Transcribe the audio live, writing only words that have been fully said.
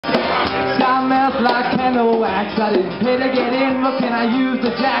no wax. I didn't pay to get in, but can I use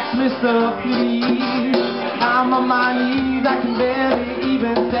the jacks, mister, please? I'm on my knees, I can barely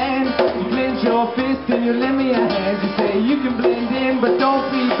even stand. You clench your fist and you lend me a hand. You say you can blend in, but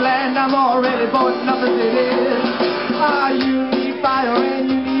don't be bland. I'm already bored enough as it is. Ah, you need fire and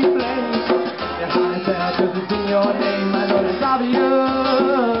you need flames. Your heart is out 'cause it's in your name. I know that's obvious,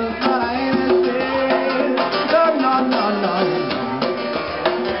 but I ain't ashamed. No, no, no, no.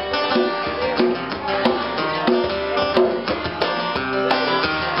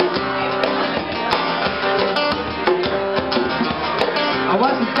 I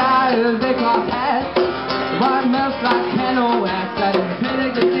watch the sky as they cross hats. White melts like candle wax. I didn't pay to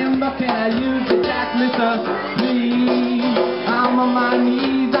get in, but can I use the jack, mister, please? I'm on my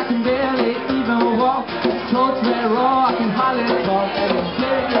knees, I can barely even walk. Throat's red raw, I can hardly talk. I didn't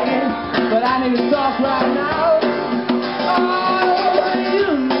pay to get in, but I need to talk right now. Oh, you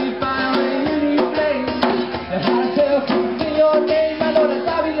need fire and you need flame. The hot tail keeps in your name. I know that's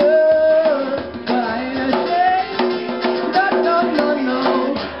obvious, but I ain't ashamed. No, no, no, no.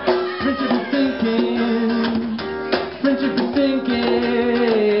 Friendship is sinking. Friendship is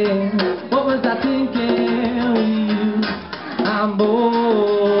sinking. What was I thinking with you? I'm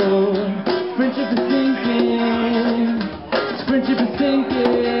bored. Friendship is sinking. Friendship is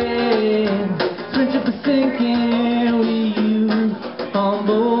sinking. Friendship is sinking with you. I'm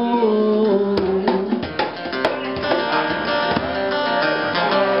bored.